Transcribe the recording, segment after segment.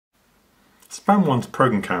SPAM-1's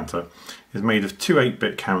program counter is made of two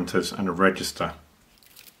 8-bit counters and a register.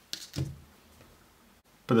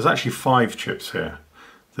 But there's actually 5 chips here.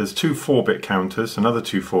 There's two 4-bit counters, another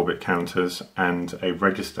two 4-bit counters, and a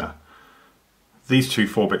register. These two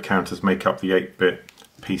 4-bit counters make up the 8-bit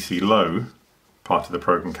PC low part of the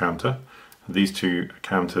program counter. And these two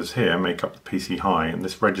counters here make up the PC high, and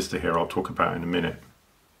this register here I'll talk about in a minute.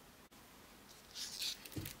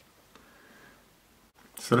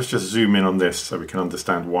 So let's just zoom in on this so we can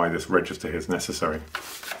understand why this register here is necessary.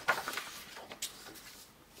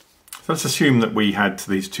 So let's assume that we had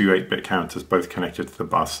these two 8-bit counters both connected to the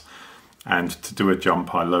bus, and to do a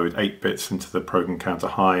jump I load 8 bits into the program counter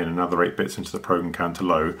high and another 8 bits into the program counter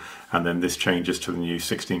low, and then this changes to the new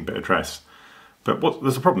 16-bit address. But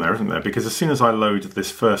there's a problem there, isn't there? Because as soon as I load this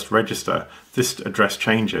first register, this address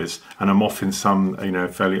changes and I'm off in some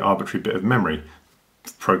fairly arbitrary bit of memory.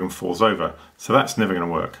 The program falls over. So that's never going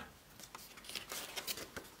to work.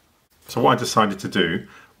 So what I decided to do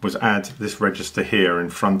was add this register here in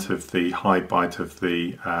front of the high byte of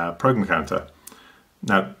the program counter.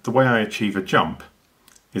 Now the way I achieve a jump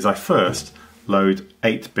is I first load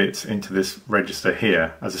 8 bits into this register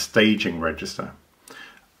here as a staging register.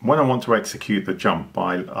 When I want to execute the jump,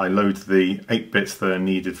 I load the 8 bits that are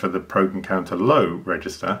needed for the program counter low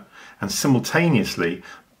register and simultaneously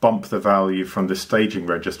bump the value from the staging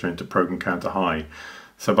register into program counter high.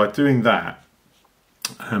 So by doing that,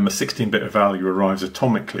 a 16-bit value arrives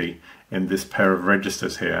atomically in this pair of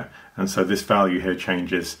registers here, and so this value here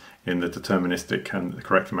changes in the deterministic and the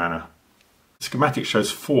correct manner. The schematic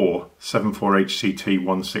shows 4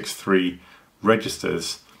 74HCT163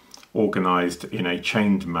 registers organized in a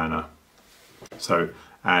chained manner. So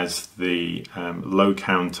as the low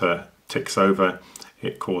counter ticks over,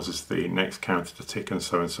 it causes the next counter to tick and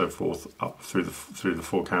so forth up through the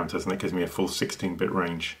 4 counters, and that gives me a full 16-bit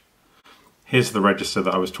range. Here's the register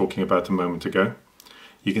that I was talking about a moment ago.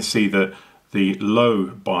 You can see that the low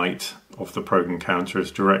byte of the program counter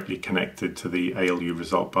is directly connected to the ALU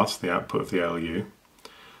result bus, the output of the ALU,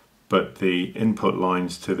 but the input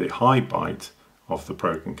lines to the high byte of the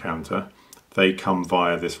program counter, they come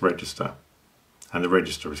via this register, and the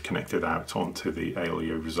register is connected out onto the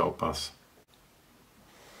ALU result bus.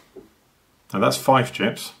 Now that's 5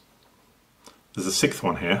 chips. There's a 6th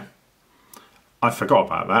one here. I forgot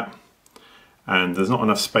about that, and there's not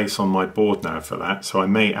enough space on my board now for that, so I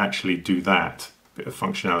may actually do that bit of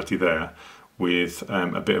functionality there with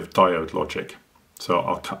a bit of diode logic. So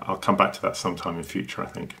I'll come back to that sometime in future, I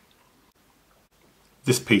think.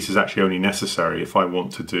 This piece is actually only necessary if I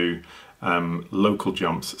want to do local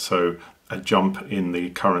jumps, so a jump in the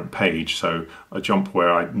current page, so a jump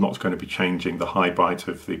where I'm not going to be changing the high byte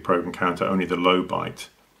of the program counter, only the low byte.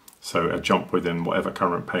 So a jump within whatever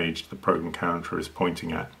current page the program counter is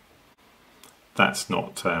pointing at. That's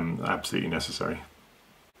not absolutely necessary.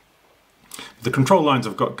 The control lines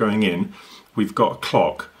I've got going in, we've got a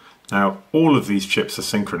clock. Now all of these chips are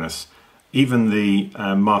synchronous. Even the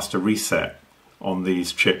master reset on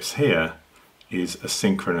these chips here is a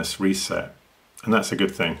synchronous reset. And that's a good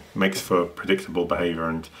thing. It makes for predictable behavior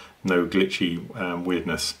and no glitchy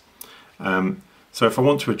weirdness. So if I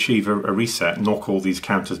want to achieve a reset, knock all these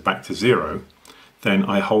counters back to 0, then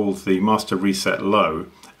I hold the master reset low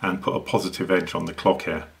and put a positive edge on the clock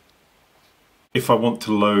here. If I want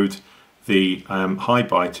to load the high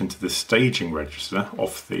byte into the staging register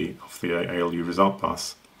off the ALU result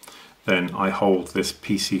bus, then I hold this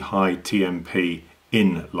PC high TMP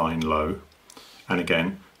in line low, and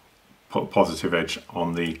again put a positive edge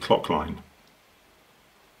on the clock line.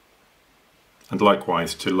 And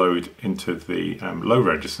likewise, to load into the low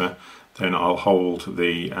register, then I'll hold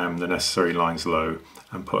the necessary lines low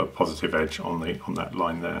and put a positive edge on that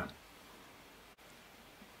line there.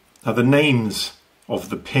 Now the names of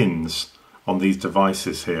the pins on these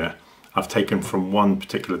devices here I've taken from one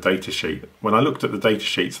particular datasheet. When I looked at the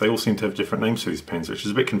datasheets, they all seem to have different names for these pins, which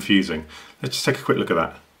is a bit confusing. Let's just take a quick look at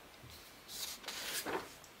that.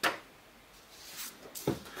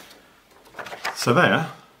 So there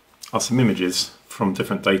are some images from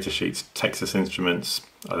different datasheets, Texas Instruments,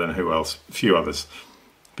 I don't know who else, a few others.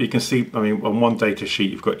 But you can see, on one datasheet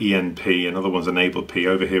you've got ENP, another one's Enabled P,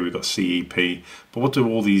 over here we've got CEP. But what do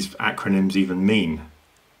all these acronyms even mean?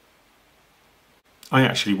 I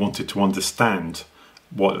actually wanted to understand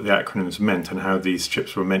what the acronyms meant and how these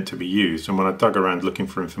chips were meant to be used, and when I dug around looking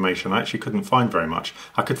for information I actually couldn't find very much.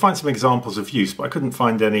 I could find some examples of use, but I couldn't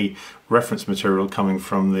find any reference material coming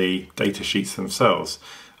from the datasheets themselves.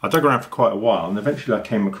 I dug around for quite a while, and eventually I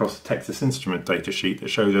came across a Texas Instrument datasheet that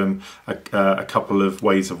showed them a couple of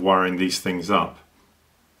ways of wiring these things up.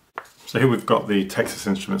 So here we've got the Texas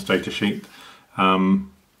Instruments datasheet.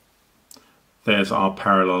 There's our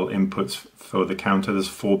parallel inputs for the counter. There's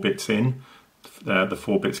 4 bits in. The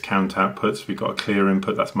 4 bits count outputs. We've got a clear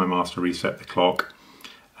input, that's my master reset, the clock.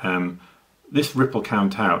 This ripple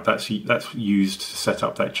count out, that's used to set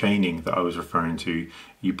up that chaining that I was referring to.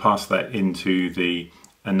 You pass that into the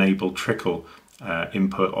enable trickle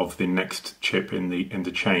input of the next chip in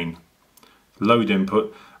the chain. Load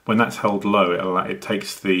input, when that's held low, it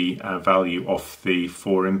takes the value off the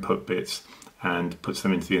 4 input bits and puts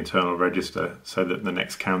them into the internal register so that the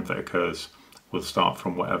next count that occurs will start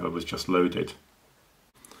from whatever was just loaded.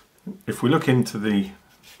 If we look into the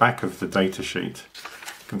back of the data sheet,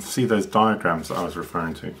 you can see those diagrams that I was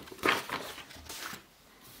referring to.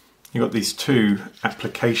 You've got these 2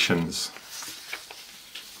 applications,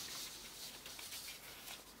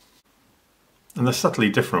 and they're subtly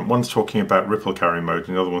different. One's talking about ripple carry mode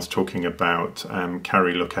and the other one's talking about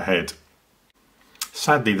carry look ahead.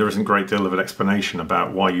 Sadly, there isn't a great deal of an explanation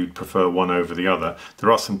about why you'd prefer one over the other. There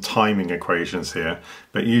are some timing equations here,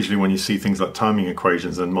 but usually when you see things like timing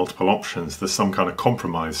equations and multiple options, there's some kind of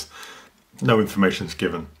compromise. No information is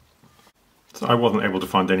given. So I wasn't able to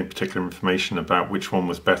find any particular information about which one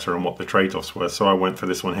was better and what the trade-offs were, so I went for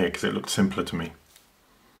this one here because it looked simpler to me.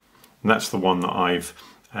 And that's the one that I've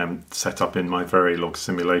set up in my Verilog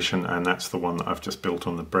simulation, and that's the one that I've just built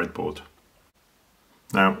on the breadboard.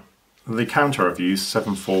 Now, the counter I've used,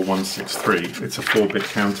 74163, it's a 4-bit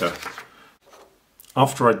counter.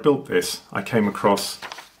 After I'd built this, I came across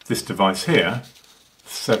this device here,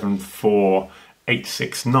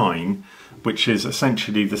 74869, which is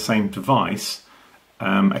essentially the same device,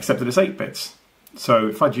 except that it's 8 bits. So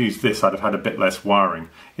if I'd used this, I'd have had a bit less wiring.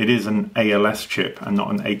 It is an ALS chip and not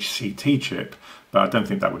an HCT chip, but I don't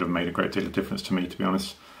think that would have made a great deal of difference to me, to be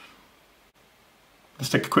honest. Let's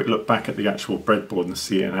take a quick look back at the actual breadboard and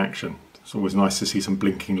see it in action. It's always nice to see some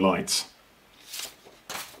blinking lights.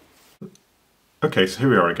 Okay, so here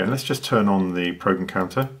we are again. Let's just turn on the program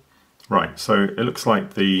counter. Right, so it looks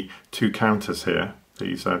like the 2 counters here,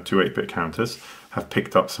 these 2 8-bit counters, have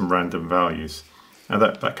picked up some random values. Now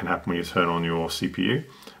that can happen when you turn on your CPU,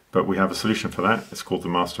 but we have a solution for that. It's called the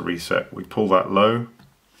master reset. We pull that low,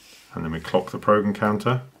 and then we clock the program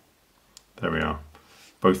counter. There we are.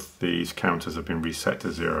 Both these counters have been reset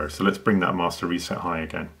to 0. So let's bring that master reset high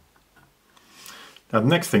again. Now the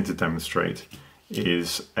next thing to demonstrate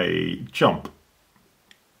is a jump.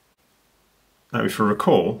 Now if you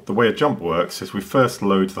recall, the way a jump works is we first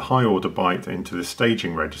load the high order byte into the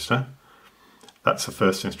staging register. That's the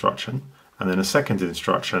first instruction. And then a second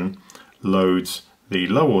instruction loads the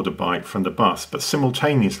low order byte from the bus, but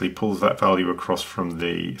simultaneously pulls that value across from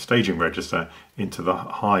the staging register into the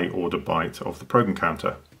high order byte of the program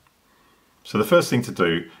counter. So the first thing to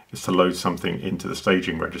do is to load something into the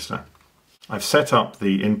staging register. I've set up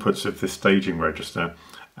the inputs of this staging register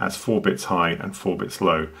as 4 bits high and 4 bits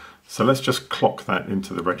low. So let's just clock that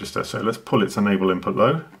into the register. So let's pull its enable input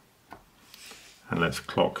low, and let's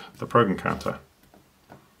clock the program counter.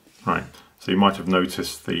 Right. So you might have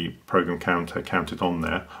noticed the program counter counted on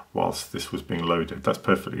there whilst this was being loaded. That's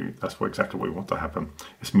exactly what we want to happen.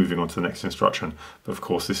 It's moving on to the next instruction, but of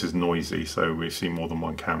course this is noisy, so we see more than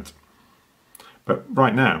one count. But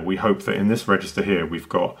right now we hope that in this register here we've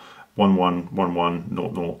got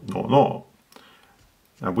 11110000.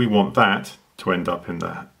 And we want that to end up in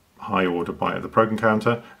the high order byte of the program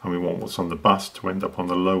counter, and we want what's on the bus to end up on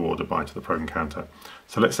the low order byte of the program counter.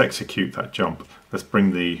 So let's execute that jump. Let's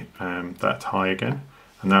bring the that high again,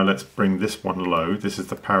 and now let's bring this one low. This is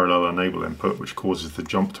the parallel enable input which causes the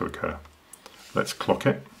jump to occur. Let's clock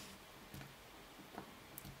it.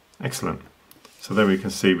 Excellent. So there we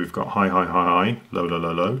can see we've got high, high, high, high, low, low,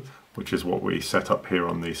 low, low, which is what we set up here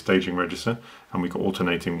on the staging register, and we've got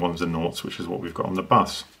alternating ones and noughts, which is what we've got on the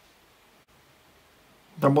bus.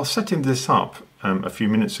 Now, while setting this up a few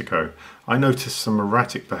minutes ago, I noticed some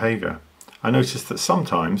erratic behavior. I noticed that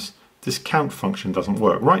sometimes this count function doesn't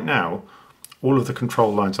work. Right now, all of the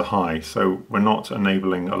control lines are high, so we're not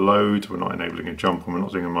enabling a load, we're not enabling a jump, and we're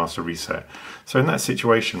not doing a master reset. So in that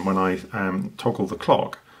situation, when I toggle the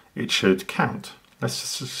clock, it should count.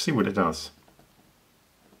 Let's just see what it does.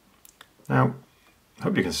 Now, I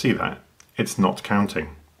hope you can see that. It's not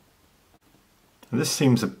counting. And this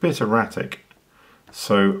seems a bit erratic.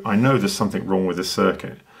 So I know there's something wrong with the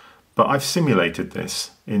circuit, but I've simulated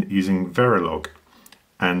this using Verilog,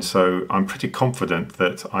 and so I'm pretty confident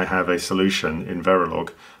that I have a solution in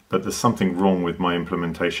Verilog, but there's something wrong with my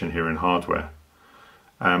implementation here in hardware.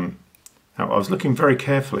 Now I was looking very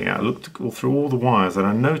carefully, I looked through all the wires, and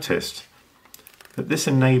I noticed that this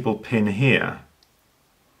enable pin here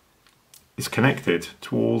is connected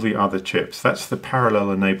to all the other chips. That's the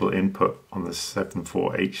parallel enable input on the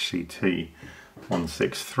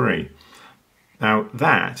 74HCT163. Now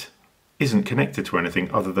that isn't connected to anything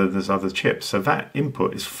other than those other chips, so that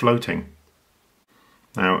input is floating.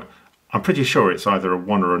 Now I'm pretty sure it's either a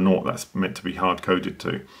 1 or a 0 that's meant to be hard-coded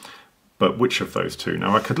to, but which of those two?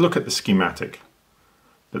 Now I could look at the schematic,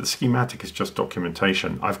 but the schematic is just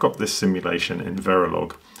documentation. I've got this simulation in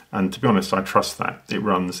Verilog, and to be honest, I trust that. It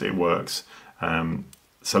runs, it works.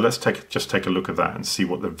 So let's just take a look at that and see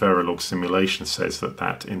what the Verilog simulation says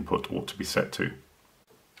that input ought to be set to.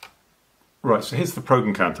 Right, so here's the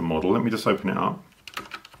program counter model. Let me just open it up.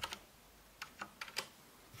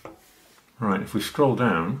 Right, if we scroll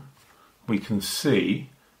down, we can see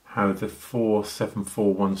how the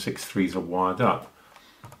 474163s are wired up.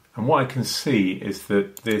 And what I can see is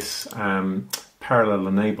that this parallel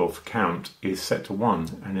enable for count is set to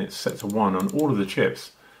 1, and it's set to 1 on all of the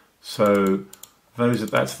chips. So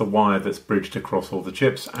that's the wire that's bridged across all the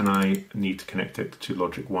chips, and I need to connect it to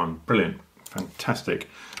logic 1. Brilliant, fantastic.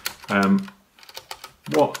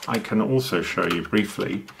 What I can also show you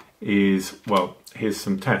briefly is, well, here's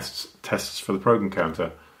some tests for the program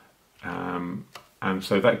counter. And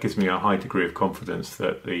so that gives me a high degree of confidence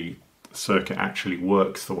that the circuit actually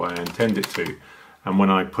works the way I intend it to. And when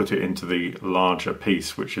I put it into the larger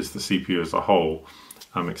piece, which is the CPU as a whole,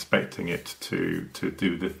 I'm expecting it to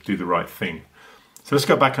do the right thing. So let's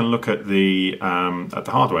go back and look at the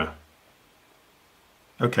hardware.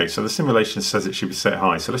 Okay, so the simulation says it should be set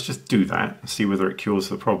high, so let's just do that and see whether it cures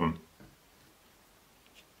the problem.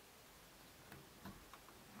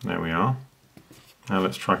 There we are. Now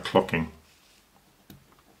let's try clocking.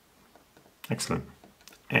 Excellent.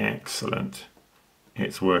 Excellent.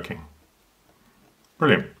 It's working.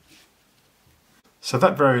 Brilliant. So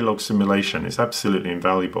that Verilog simulation is absolutely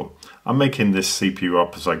invaluable. I'm making this CPU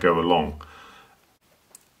up as I go along.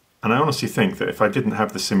 And I honestly think that if I didn't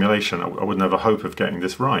have the simulation, I wouldn't have a hope of getting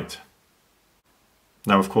this right.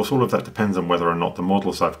 Now, of course, all of that depends on whether or not the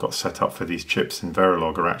models I've got set up for these chips in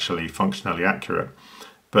Verilog are actually functionally accurate.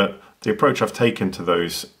 But the approach I've taken to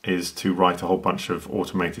those is to write a whole bunch of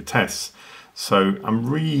automated tests. So I'm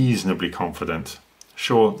reasonably confident.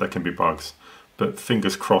 Sure, there can be bugs, but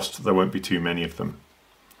fingers crossed there won't be too many of them.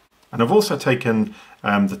 And I've also taken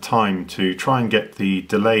the time to try and get the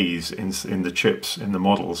delays in the chips, in the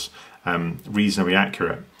models, reasonably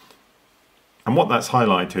accurate. And what that's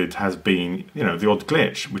highlighted has been, the odd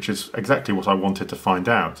glitch, which is exactly what I wanted to find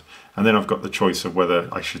out. And then I've got the choice of whether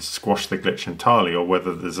I should squash the glitch entirely or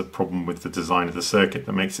whether there's a problem with the design of the circuit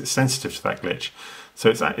that makes it sensitive to that glitch. So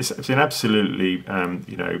it's been absolutely,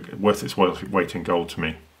 worth its weight in gold to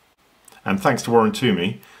me. And thanks to Warren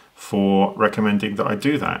Toomey for recommending that I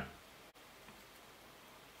do that.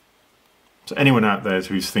 So anyone out there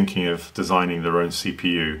who's thinking of designing their own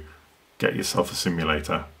CPU, get yourself a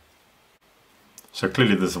simulator. So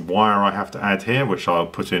clearly there's a wire I have to add here, which I'll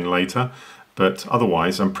put in later, but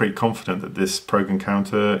otherwise I'm pretty confident that this program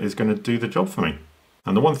counter is going to do the job for me.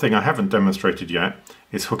 And the one thing I haven't demonstrated yet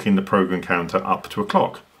is hooking the program counter up to a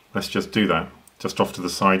clock. Let's just do that. Just off to the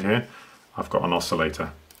side here, I've got an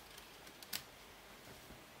oscillator.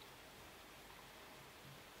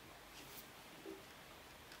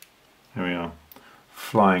 Here we are,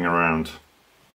 flying around.